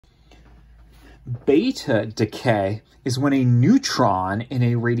Beta decay is when a neutron in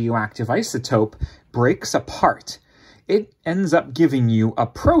a radioactive isotope breaks apart. It ends up giving you a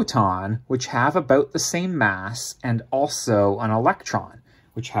proton, which have about the same mass, and also an electron,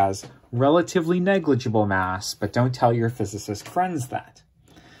 which has relatively negligible mass, but don't tell your physicist friends that.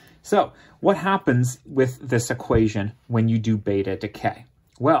 So, what happens with this equation when you do beta decay?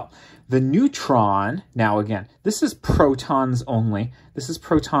 Well, the neutron, now again, this is protons only. This is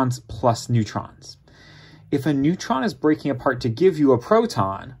protons plus neutrons. If a neutron is breaking apart to give you a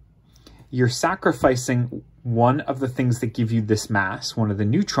proton, you're sacrificing one of the things that give you this mass, one of the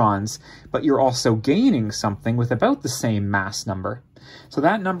neutrons, but you're also gaining something with about the same mass number. So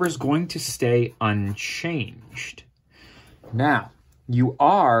that number is going to stay unchanged. Now, you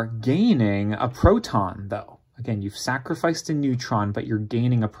are gaining a proton, though. Again, you've sacrificed a neutron, but you're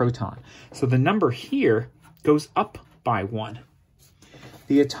gaining a proton. So the number here goes up by 1.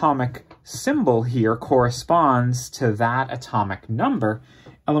 The atomic symbol here corresponds to that atomic number.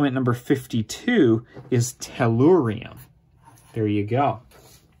 Element number 52 is tellurium. There you go.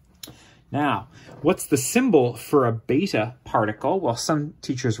 Now, what's the symbol for a beta particle? Well, some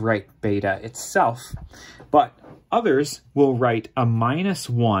teachers write beta itself, but others will write a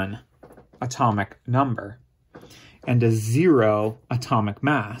 -1 atomic number and a 0 atomic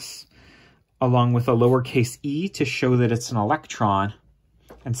mass, along with a lowercase e to show that it's an electron.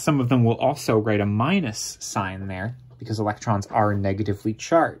 And some of them will also write a minus sign there because electrons are negatively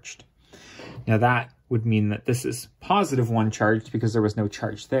charged. Now that would mean that this is +1 charged because there was no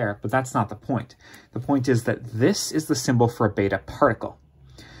charge there, but that's not the point. The point is that this is the symbol for a beta particle.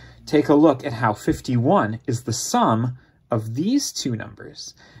 Take a look at how 51 is the sum of these two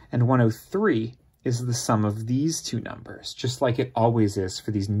numbers, and 103 is the sum of these two numbers, just like it always is for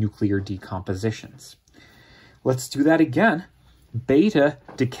these nuclear decompositions. Let's do that again. Beta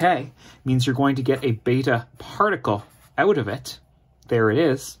decay means you're going to get a beta particle out of it. There it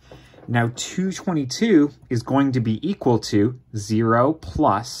is. Now 222 is going to be equal to 0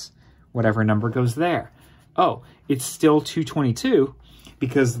 plus whatever number goes there. Oh, it's still 222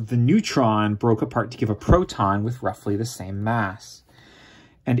 because the neutron broke apart to give a proton with roughly the same mass.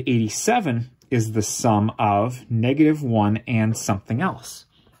 And 87 is the sum of -1 and something else.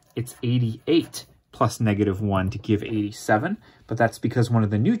 It's 88 plus -1 to give 87, but that's because one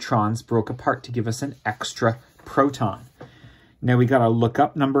of the neutrons broke apart to give us an extra proton. Now we gotta look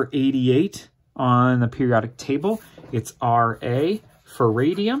up number 88 on the periodic table. It's Ra for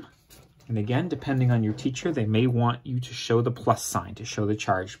radium. And again, depending on your teacher, they may want you to show the plus sign to show the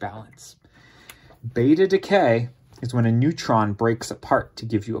charge balance. Beta decay is when a neutron breaks apart to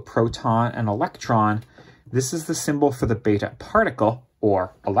give you a proton and electron. This is the symbol for the beta particle,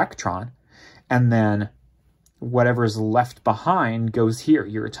 or electron. And then whatever is left behind goes here.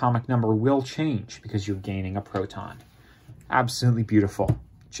 Your atomic number will change because you're gaining a proton. Absolutely beautiful,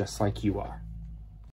 just like you are.